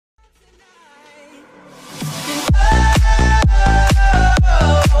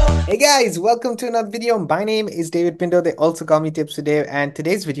Guys, welcome to another video. My name is David Pinto. They also call me Tips with Dave. And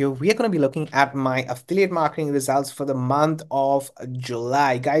today's video, we are going to be looking at my affiliate marketing results for the month of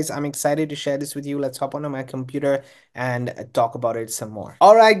July. Guys, I'm excited to share this with you. Let's hop onto my computer and talk about it some more.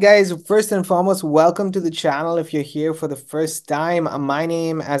 All right, guys, first and foremost, welcome to the channel. If you're here for the first time, my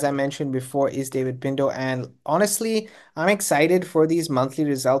name, as I mentioned before, is David Pinto. And honestly, I'm excited for these monthly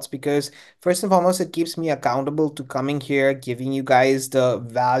results because first and foremost, it keeps me accountable to coming here, giving you guys the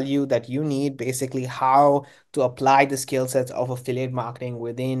value that you need, basically how to apply the skill sets of affiliate marketing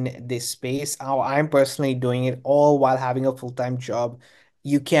within this space, how I'm personally doing it all while having a full-time job.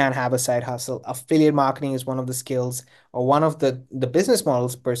 You can have a side hustle. Affiliate marketing is one of the skills or one of the business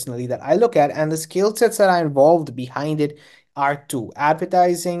models personally that I look at, and the skill sets that are involved behind it are two: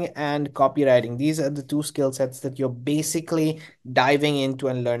 advertising and copywriting. These are the two skill sets that you're basically diving into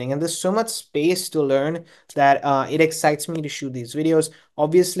and learning, and there's so much space to learn that it excites me to shoot these videos.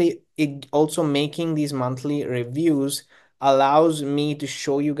 Obviously, it also making these monthly reviews allows me to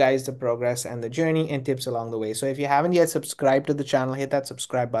show you guys the progress and the journey and tips along the way. So if you haven't yet subscribed to the channel, hit that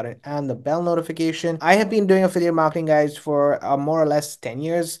subscribe button and the bell notification. I have been doing affiliate marketing, guys, for more or less 10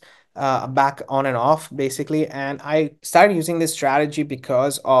 years, back on and off basically, and I started using this strategy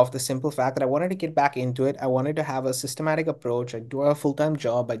because of the simple fact that I wanted to get back into it. I wanted to have a systematic approach. I do have a full-time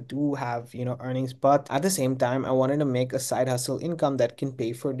job, I do have earnings, but at the same time I wanted to make a side hustle income that can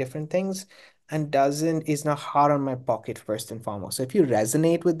pay for different things and doesn't is not hard on my pocket first and foremost. So if you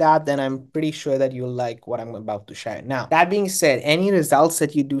resonate with that, then I'm pretty sure that you'll like what I'm about to share. Now, that being said, any results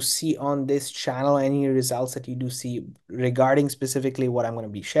that you do see on this channel, any results that you do see regarding specifically what I'm going to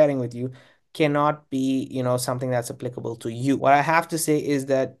be sharing with you, cannot be something that's applicable to you. What I have to say is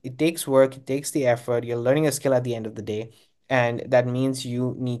that it takes work, it takes the effort. You're learning a skill at the end of the day, and that means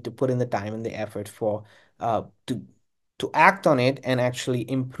you need to put in the time and the effort for uh to to act on it and actually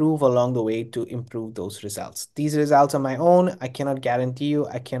improve along the way to improve those results. These results are my own. I cannot guarantee you,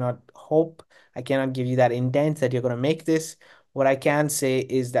 I cannot hope, I cannot give you that intent that you're going to make this. What I can say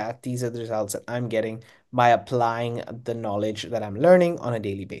is that these are the results that I'm getting by applying the knowledge that I'm learning on a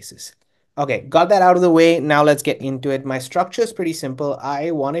daily basis. Okay, got that out of the way. Now let's get into it. My structure is pretty simple.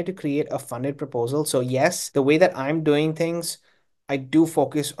 I wanted to create a funded proposal. So yes, the way that I'm doing things, I do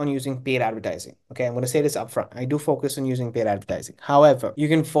focus on using paid advertising. Okay, I'm going to say this upfront. I do focus on using paid advertising. However, you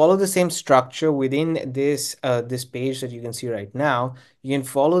can follow the same structure within this page that you can see right now. You can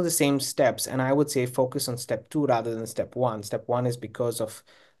follow the same steps, and I would say focus on step 2 rather than step 1. Step 1 is because of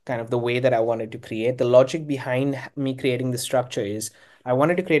kind of the way that I wanted to create. The logic behind me creating the structure is I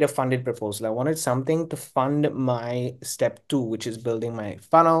wanted to create a funded proposal. I wanted something to fund my step 2, which is building my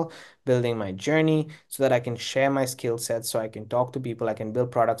funnel, building my journey, so that I can share my skill sets, so I can talk to people, I can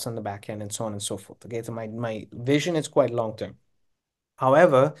build products on the back end, and so on and so forth. Okay, so my vision is quite long term.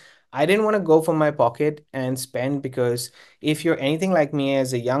 However, I didn't want to go from my pocket and spend, because if you're anything like me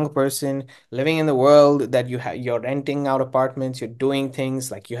as a young person living in the world that you're renting out apartments, you're doing things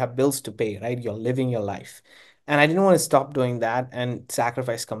like you have bills to pay, right? You're living your life. And I didn't want to stop doing that and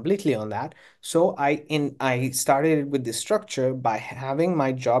sacrifice completely on that. So I started with this structure by having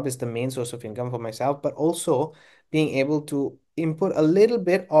my job as the main source of income for myself, but also being able to input a little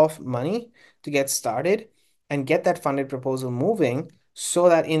bit of money to get started and get that funded proposal moving, so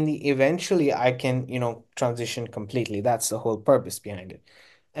that in the eventually I can transition completely. That's the whole purpose behind it.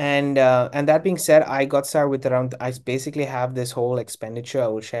 And that being said, I got started with around, I basically have this whole expenditure, I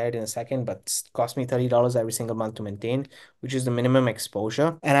will share it in a second, but it cost me $30 every single month to maintain, which is the minimum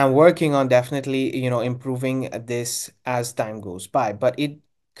exposure, and I'm working on definitely improving this as time goes by. But it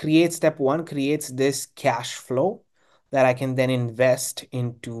creates, step 1 creates this cash flow that I can then invest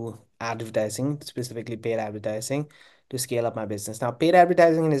into advertising, specifically paid advertising, to scale up my business. Now, paid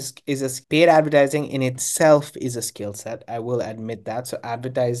advertising in itself is a skill set. I will admit that. So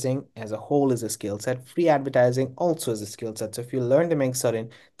advertising as a whole is a skill set. Free advertising also is a skill set. So if you learn to make certain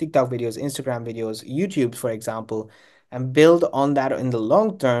TikTok videos, Instagram videos, YouTube, for example, and build on that in the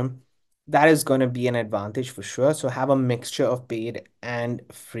long term, that is going to be an advantage for sure. So have a mixture of paid and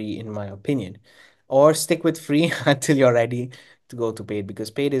free, in my opinion, or stick with free until you're ready to go to paid,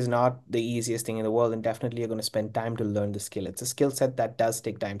 because paid is not the easiest thing in the world, and definitely you're going to spend time to learn the skill. It's a skill set that does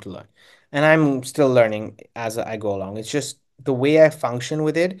take time to learn, and I'm still learning as I go along. It's just the way I function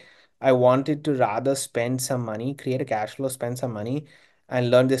with it. I wanted to rather spend some money, create a cash flow, spend some money, and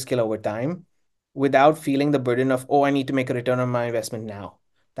learn the skill over time without feeling the burden of, oh, I need to make a return on my investment now.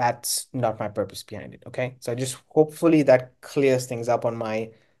 That's not my purpose behind it. Okay, so I just, hopefully that clears things up on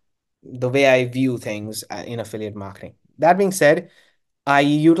my the way I view things in affiliate marketing. That being said, I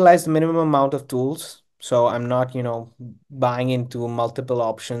utilize the minimum amount of tools So I'm not, buying into multiple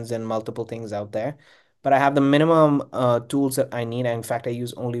options and multiple things out there. But I have the minimum tools that I need. And in fact, I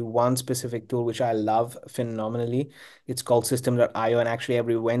use only one specific tool, which I love phenomenally. It's called System.io. And actually,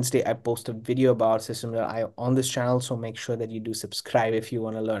 every Wednesday, I post a video about System.io on this channel. So make sure that you do subscribe if you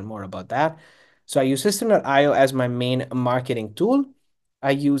want to learn more about that. So I use System.io as my main marketing tool.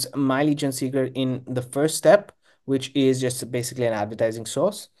 I use My Legion Secret in the first step, which is just basically an advertising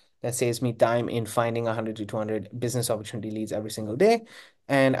source that saves me time in finding 100 to 200 business opportunity leads every single day.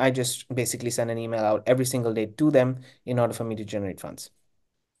 And I just basically send an email out every single day to them in order for me to generate funds.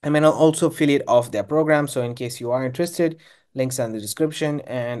 I'm an also affiliate of their program. So in case you are interested, links are in the description,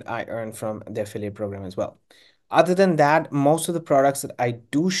 and I earn from the affiliate program as well. Other than that, most of the products that I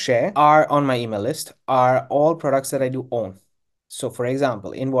do share are on my email list, are all products that I do own. So for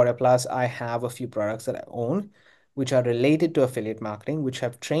example, in Water Plus, I have a few products that I own, which are related to affiliate marketing, which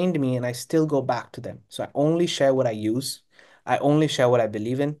have trained me, and I still go back to them. So I only share what I use. I only share what I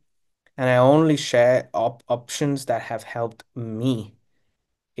believe in, and I only share options that have helped me.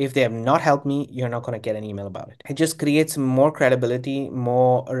 If they have not helped me, you're not going to get an email about it. It just creates more credibility,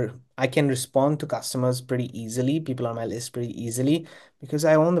 I can respond to customers pretty easily, people on my list pretty easily, because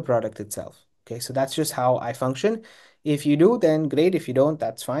I own the product itself. Okay, so that's just how I function. If you do, then great. If you don't,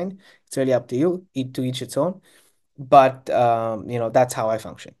 that's fine. It's really up to you, to each its own. But that's how I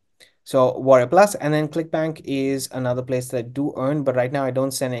function. So Warrior Plus, and then ClickBank is another place that I do earn, but right now I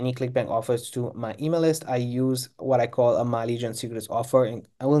don't send any ClickBank offers to my email list. I use what I call a My Legion Secrets offer, and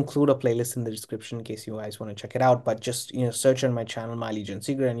I will include a playlist in the description in case you guys want to check it out. But just search on my channel My Legion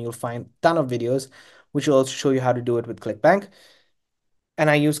Secret, and you'll find a ton of videos, which will also show you how to do it with ClickBank. And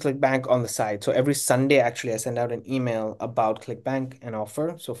I use ClickBank on the side. So every Sunday, actually, I send out an email about ClickBank and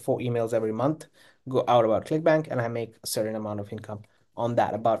offer. So 4 emails every month go out about ClickBank, and I make a certain amount of income on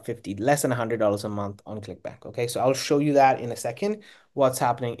that, about 50, less than $100 a month on ClickBank. Okay, so I'll show you that in a second, what's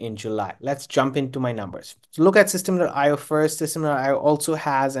happening in July. Let's jump into my numbers. So look at System.io first. System.io also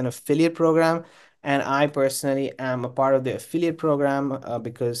has an affiliate program, and I personally am a part of the affiliate program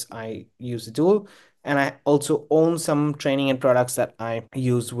because I use the tool. And I also own some training and products that I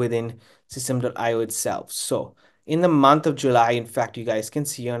use within System.io itself. So in the month of July, in fact, you guys can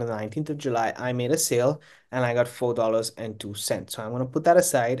see on the 19th of July, I made a sale and I got $4.02. So I'm going to put that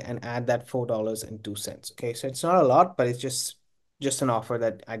aside and add that $4.02. Okay, so it's not a lot, but it's just an offer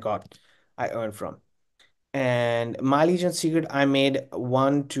that I earned from. And My Legion Secret, I made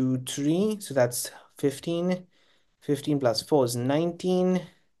 1, 2, 3. So that's 15. 15 plus 4 is 19.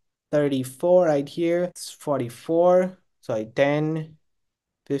 34 right here. It's 44. Sorry, 10,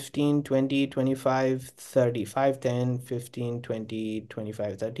 15, 20, 25, 35, 10, 15, 20,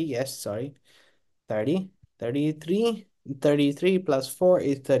 25, 30. Yes, sorry. 30, 33. 33 plus 4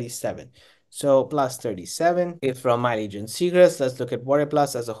 is 37. So plus 37 is from My Legion Secrets. Let's look at Warrior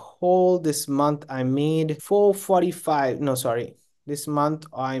Plus as a whole. This month I made 445. No, sorry. This month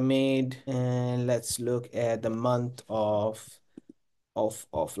I made, and let's look at the month of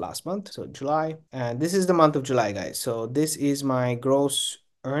last month, so July, and this is the month of July, guys. So this is my gross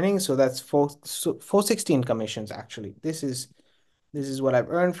earnings. So that's 416 commissions. Actually, this is what I've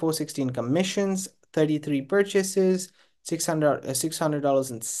earned. 416 commissions, 33 purchases,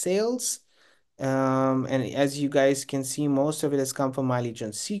 $600 in sales. And as you guys can see, most of it has come from My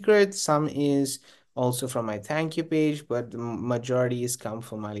Legion Secret. Some is also from my thank you page, but the majority is come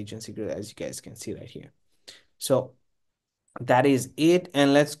from My Legion Secret, as you guys can see right here. So that is it,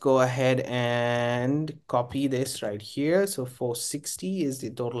 and let's go ahead and copy this right here. So 460 is the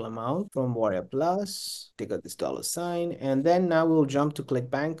total amount from Warrior Plus. Take out this $sign, and then now we'll jump to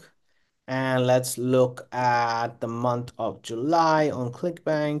ClickBank, and let's look at the month of July on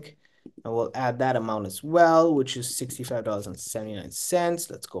ClickBank, and we'll add that amount as well, which is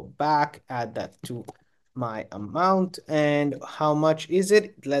 $65.79. Let's go back, add that to my amount. And how much is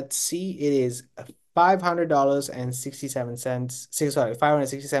it? Let's see. It is $500.67. Sorry,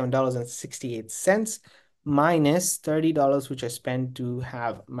 $567.68 minus $30, which I spent to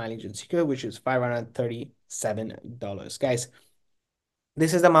have My Legion Secret, which is $537. Guys,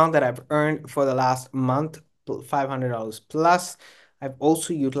 this is the amount that I've earned for the last month, $500 plus. I've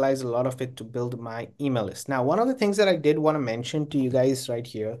also utilized a lot of it to build my email list. Now, one of the things that I did want to mention to you guys right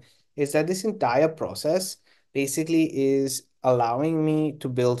here is that this entire process basically is allowing me to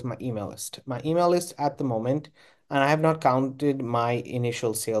build my email list. My email list at the moment, And I have not counted my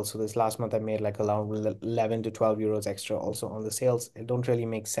initial sales. So this last month I made like around 11 to 12 euros extra also on the sales. It don't really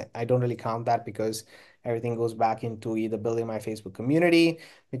make sense. I don't really count that because everything goes back into either building my Facebook community,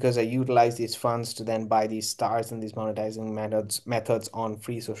 because I utilize these funds to then buy these stars and these monetizing methods on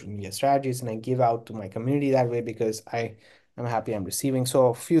free social media strategies, and I give out to my community that way because I'm happy I'm receiving. So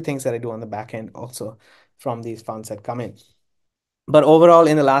a few things that I do on the back end also from these funds that come in. But overall,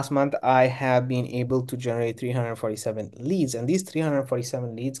 in the last month, I have been able to generate 347 leads. And these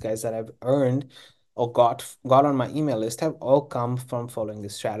 347 leads, guys, that I've earned or got on my email list have all come from following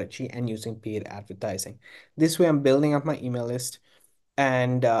this strategy and using paid advertising. This way, I'm building up my email list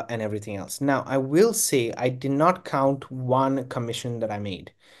and everything else. Now, I will say I did not count one commission that I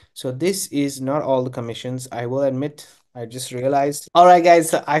made. So this is not all the commissions. I will admit, I just realized. All right, guys,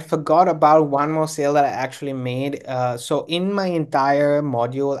 so I forgot about one more sale that I actually made. So in my entire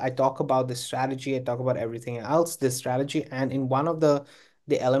module, I talk about the strategy. I talk about everything else, this strategy, and in one of the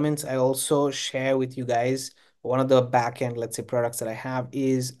elements, I also share with you guys one of the backend, let's say, products that I have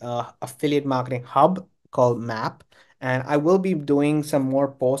is affiliate marketing hub called Map. And I will be doing some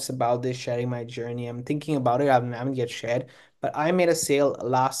more posts about this, sharing my journey. I'm thinking about it. I haven't yet shared, but I made a sale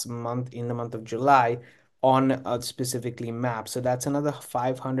last month in the month of July on specifically Map. So that's another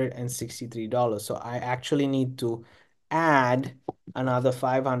 $563. So I actually need to add another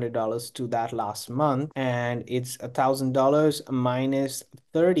 $500 to that last month, and it's $1,000 minus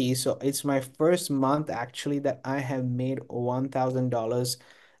 30. So it's my first month actually that I have made $1,000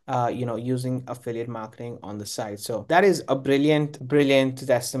 using affiliate marketing on the site. So that is a brilliant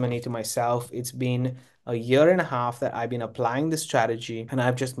testimony to myself. It's been a year and a half that I've been applying this strategy, and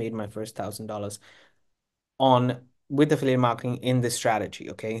I've just made my first $1,000 on with affiliate marketing in this strategy.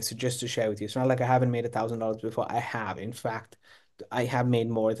 Okay, so just to share with you, it's not like I haven't made $1,000 before. I have, in fact, I have made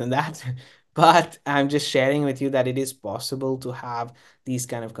more than that. But I'm just sharing with you that it is possible to have these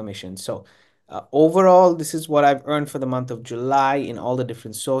kind of commissions. So overall, this is what I've earned for the month of July in all the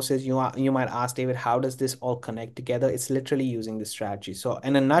different sources. You might ask, David, how does this all connect together? It's literally using this strategy. So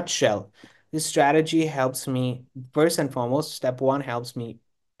in a nutshell, this strategy helps me, first and foremost, step one helps me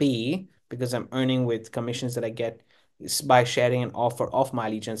pay, because I'm earning with commissions that I get by sharing an offer of my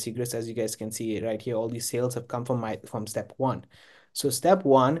lead gen secrets. As you guys can see right here, all these sales have come from step one. So step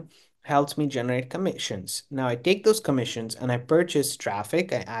one helps me generate commissions. Now I take those commissions and I purchase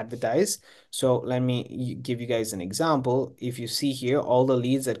traffic, I advertise. So let me give you guys an example. If you see here, all the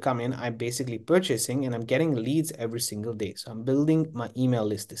leads that come in, I'm basically purchasing, and I'm getting leads every single day. So I'm building my email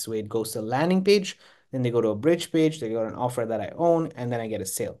list this way. It goes to a landing page, then they go to a bridge page, they go to an offer that I own, and then I get a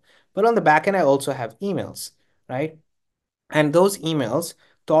sale. But on the back end, I also have emails, right? And those emails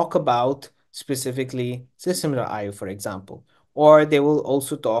talk about specifically System.io, for example, or they will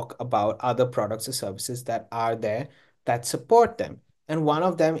also talk about other products or services that are there that support them. And one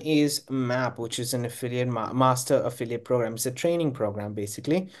of them is MAP, which is an master affiliate program. It's a training program,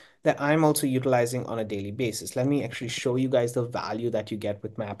 basically, that I'm also utilizing on a daily basis. Let me actually show you guys the value that you get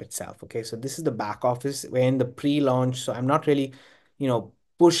with MAP itself. Okay, so this is the back office. We're in the pre-launch, so I'm not really,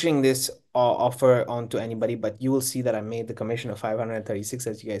 pushing this offer onto anybody, but you will see that I made the commission of 536,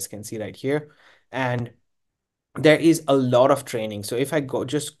 as you guys can see right here. And there is a lot of training. So if I go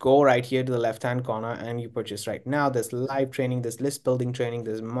right here to the left hand corner and you purchase right now, there's live training, there's list building training,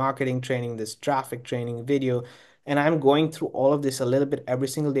 there's marketing training, there's traffic training, video. And I'm going through all of this a little bit every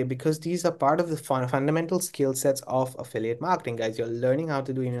single day, because these are part of the fundamental skill sets of affiliate marketing, guys. You're learning how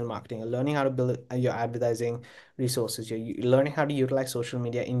to do email marketing, you're learning how to build your advertising resources, you're learning how to utilize social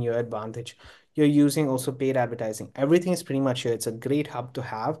media in your advantage. You're using also paid advertising. Everything is pretty much here. It's a great hub to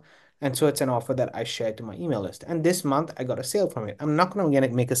have. And so it's an offer that I shared to my email list. And this month I got a sale from it. I'm not going to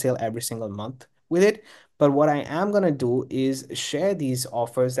make a sale every single month with it. But what I am going to do is share these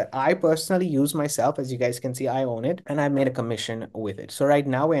offers that I personally use myself. As you guys can see, I own it, and I've made a commission with it. So right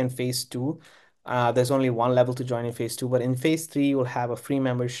now we're in phase two. There's only one level to join in phase two, but in phase three, you will have a free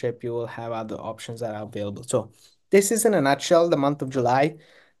membership. You will have other options that are available. So this is in a nutshell the month of July.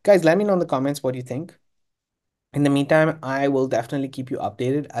 Guys, let me know in the comments what you think. In the meantime, I will definitely keep you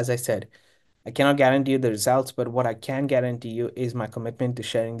updated. As I said, I cannot guarantee you the results, but what I can guarantee you is my commitment to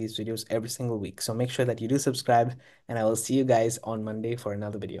sharing these videos every single week. So make sure that you do subscribe, and I will see you guys on Monday for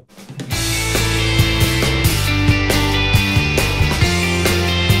another video.